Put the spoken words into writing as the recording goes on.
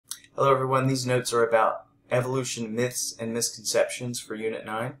Hello everyone, these notes are about evolution myths and misconceptions for Unit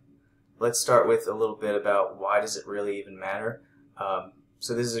 9. Let's start with a little bit about why does it really even matter.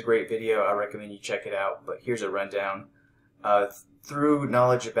 So this is a great video, I recommend you check it out, but here's a rundown. Through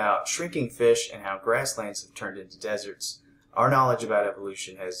knowledge about shrinking fish and how grasslands have turned into deserts, our knowledge about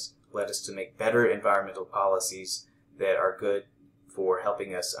evolution has led us to make better environmental policies that are good for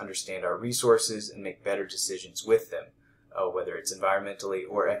helping us understand our resources and make better decisions with them. Whether it's environmentally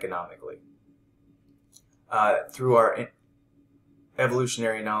or economically. Through our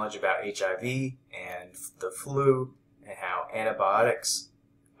evolutionary knowledge about HIV and the flu and how antibiotics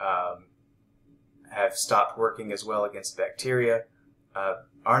have stopped working as well against bacteria,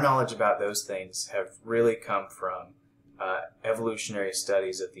 our knowledge about those things have really come from evolutionary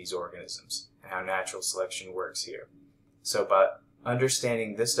studies of these organisms and how natural selection works here. So by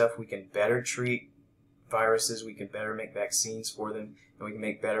understanding this stuff, we can better treat viruses, we can better make vaccines for them, and we can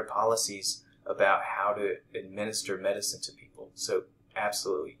make better policies about how to administer medicine to people. So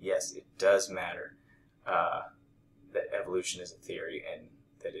absolutely, yes, it does matter that evolution is a theory and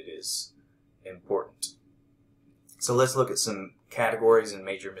that it is important. So let's look at some categories and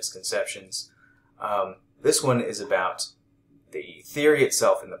major misconceptions. This one is about the theory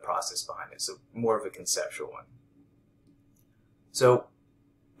itself and the process behind it, so more of a conceptual one. So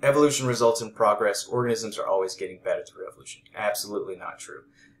evolution results in progress. Organisms are always getting better through evolution. Absolutely not true.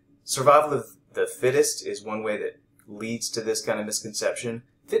 Survival of the fittest is one way that leads to this kind of misconception.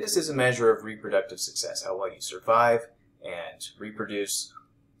 Fitness is a measure of reproductive success, how well you survive and reproduce.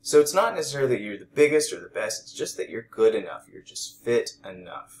 So it's not necessarily that you're the biggest or the best, it's just that you're good enough. You're just fit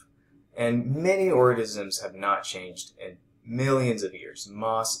enough. And many organisms have not changed in millions of years.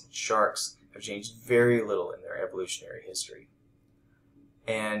 Moss and sharks have changed very little in their evolutionary history.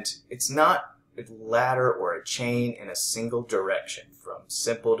 And it's not a ladder or a chain in a single direction from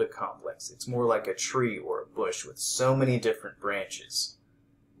simple to complex. It's more like a tree or a bush with so many different branches.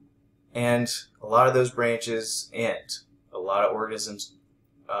 And a lot of those branches end. A lot of organisms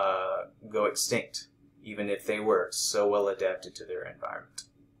go extinct, even if they were so well adapted to their environment.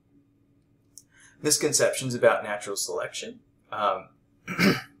 Misconceptions about natural selection.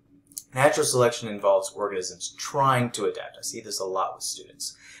 Natural selection involves organisms trying to adapt. I see this a lot with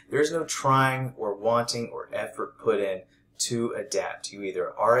students. There's no trying or wanting or effort put in to adapt. You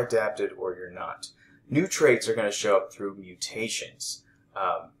either are adapted or you're not. New traits are going to show up through mutations.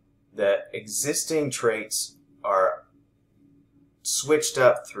 The existing traits are switched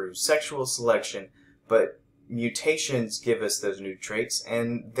up through sexual selection, but mutations give us those new traits,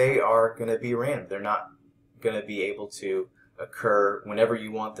 and they are going to be random. They're not going to be able to occur whenever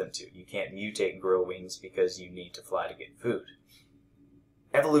you want them to. You can't mutate and grow wings because you need to fly to get food.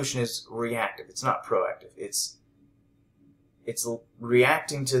 Evolution is reactive. It's not proactive. It's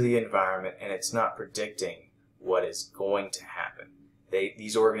reacting to the environment, and it's not predicting what is going to happen.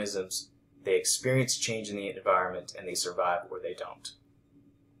 These organisms, they experience change in the environment and they survive or they don't.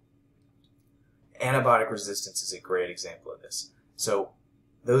 Antibiotic resistance is a great example of this. So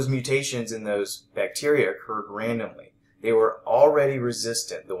those mutations in those bacteria occurred randomly. They were already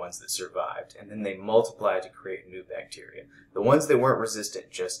resistant, the ones that survived, and then they multiplied to create new bacteria. The ones that weren't resistant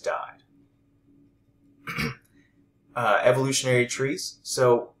just died. Evolutionary trees.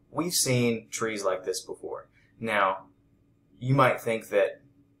 So we've seen trees like this before. Now, you might think that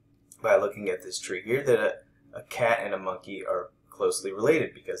by looking at this tree here that a cat and a monkey are closely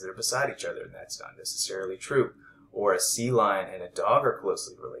related because they're beside each other, and that's not necessarily true. Or a sea lion and a dog are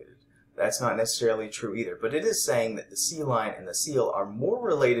closely related. That's not necessarily true either, but it is saying that the sea lion and the seal are more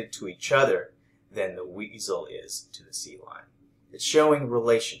related to each other than the weasel is to the sea lion. It's showing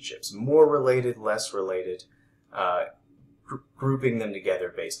relationships, more related, less related, grouping them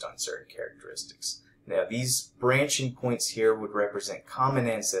together based on certain characteristics. Now, these branching points here would represent common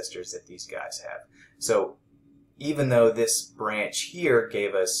ancestors that these guys have. So even though this branch here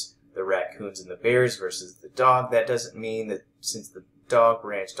gave us the raccoons and the bears versus the dog, that doesn't mean that since the dog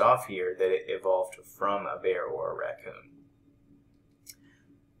branched off here that it evolved from a bear or a raccoon.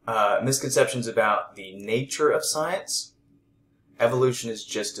 Misconceptions about the nature of science. Evolution is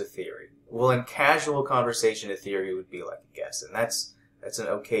just a theory. Well, in casual conversation, a theory would be like a guess, and that's an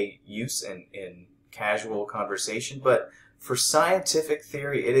okay use in casual conversation, but for scientific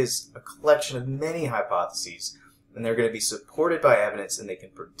theory, it is a collection of many hypotheses, and they're going to be supported by evidence, and they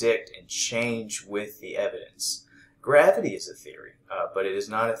can predict and change with the evidence. Gravity is a theory, but it is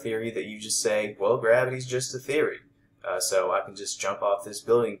not a theory that you just say, well, gravity's just a theory, so I can just jump off this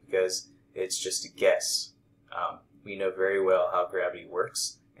building because it's just a guess. We know very well how gravity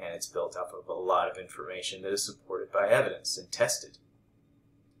works, and it's built off of a lot of information that is supported by evidence and tested.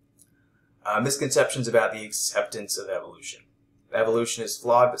 Misconceptions about the acceptance of evolution. Evolution is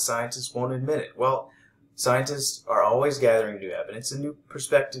flawed, but scientists won't admit it. Well, scientists are always gathering new evidence, and new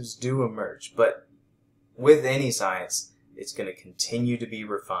perspectives do emerge. But with any science, it's going to continue to be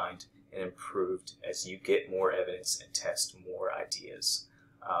refined and improved as you get more evidence and test more ideas.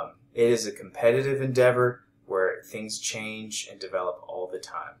 It is a competitive endeavor where things change and develop all the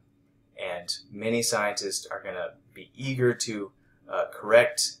time. And many scientists are going to be eager to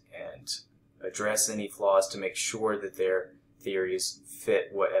correct and address any flaws to make sure that their theories fit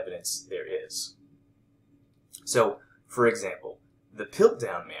what evidence there is. So, for example, the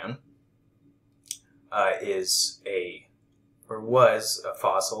Piltdown Man was a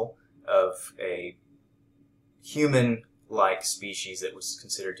fossil of a human-like species that was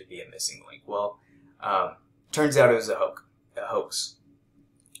considered to be a missing link. Well, turns out it was a hoax.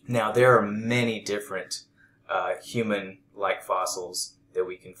 Now, there are many different human-like fossils that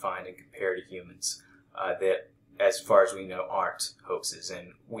we can find and compare to humans that, as far as we know, aren't hoaxes.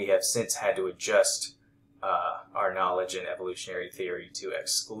 And we have since had to adjust our knowledge in evolutionary theory to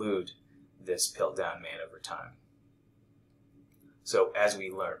exclude this Piltdown Man over time. So as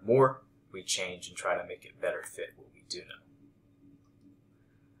we learn more, we change and try to make it better fit what we do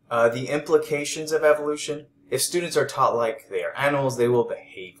know. The implications of evolution. If students are taught like they are animals, they will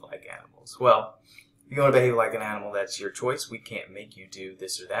behave like animals. Well, if you want to behave like an animal, that's your choice. We can't make you do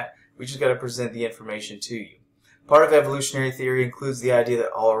this or that. We just got to present the information to you. Part of evolutionary theory includes the idea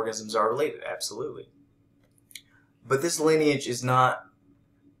that all organisms are related. Absolutely. But this lineage is not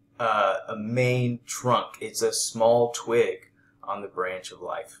a main trunk. It's a small twig on the branch of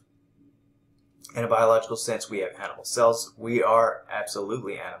life. In a biological sense, we have animal cells. We are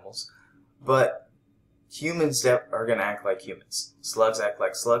absolutely animals. But humans are going to act like humans. Slugs act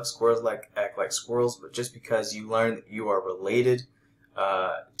like slugs. Squirrels act like squirrels. But just because you learn that you are related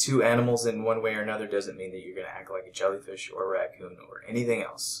to animals in one way or another doesn't mean that you're going to act like a jellyfish or a raccoon or anything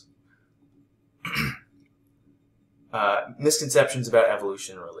else. Misconceptions about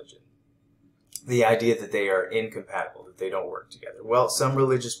evolution and religion. The idea that they are incompatible, that they don't work together. Well, some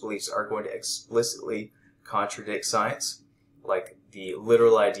religious beliefs are going to explicitly contradict science, like the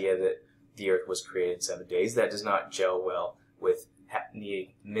literal idea that the earth was created in 7 days. That does not gel well with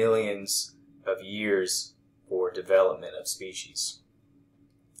needing millions of years for development of species.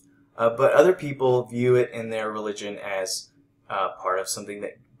 But other people view it in their religion as part of something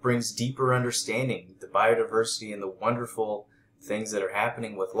that brings deeper understanding. The biodiversity and the wonderful things that are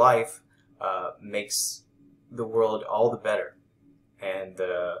happening with life makes the world all the better, and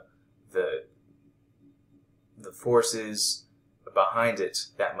the forces behind it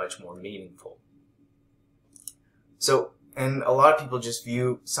that much more meaningful. So, and a lot of people just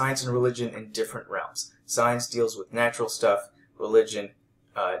view science and religion in different realms. Science deals with natural stuff, religion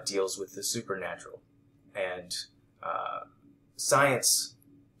deals with the supernatural. And science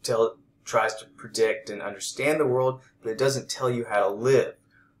tries to predict and understand the world, but it doesn't tell you how to live,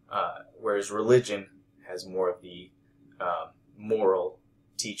 whereas religion has more of the moral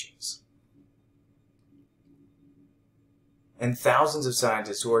teachings. And thousands of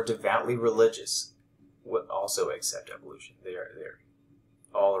scientists who are devoutly religious would also accept evolution. They're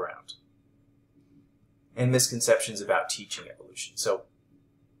all around. And misconceptions about teaching evolution. So,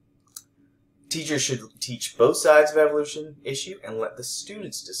 teachers should teach both sides of evolution issue and let the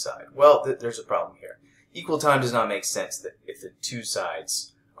students decide. Well, there's a problem here. Equal time does not make sense if the two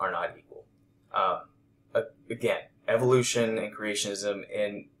sides are not equal. Again, evolution and creationism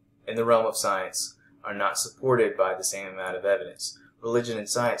in the realm of science are not supported by the same amount of evidence. Religion and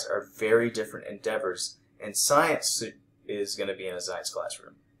science are very different endeavors, and science is going to be in a science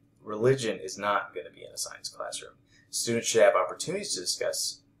classroom. Religion is not going to be in a science classroom. Students should have opportunities to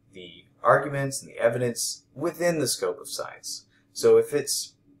discuss the arguments and the evidence within the scope of science. So if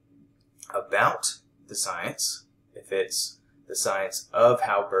it's about the science, if it's the science of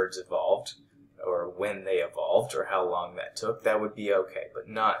how birds evolved, or when they evolved, or how long that took, that would be okay, but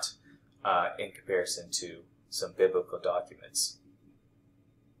not in comparison to some biblical documents.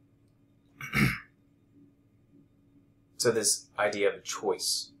 So this idea of a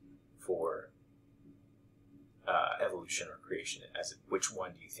choice for evolution or creation, which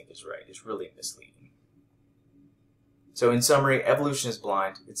one do you think is right, is really misleading. So in summary, evolution is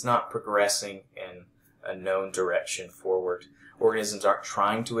blind. It's not progressing in a known direction forward. Organisms aren't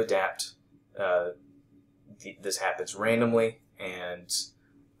trying to adapt. This happens randomly, and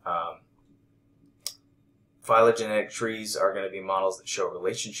phylogenetic trees are going to be models that show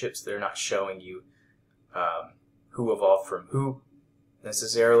relationships. They're not showing you who evolved from who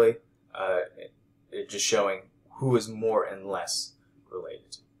necessarily. It's just showing who is more and less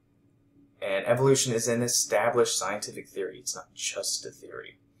related. And evolution is an established scientific theory. It's not just a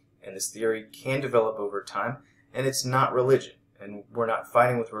theory. And this theory can develop over time, and it's not religion. And we're not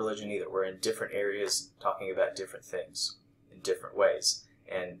fighting with religion either. We're in different areas talking about different things in different ways.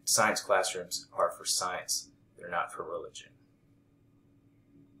 And science classrooms are for science. They're not for religion.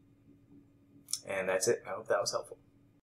 And that's it. I hope that was helpful.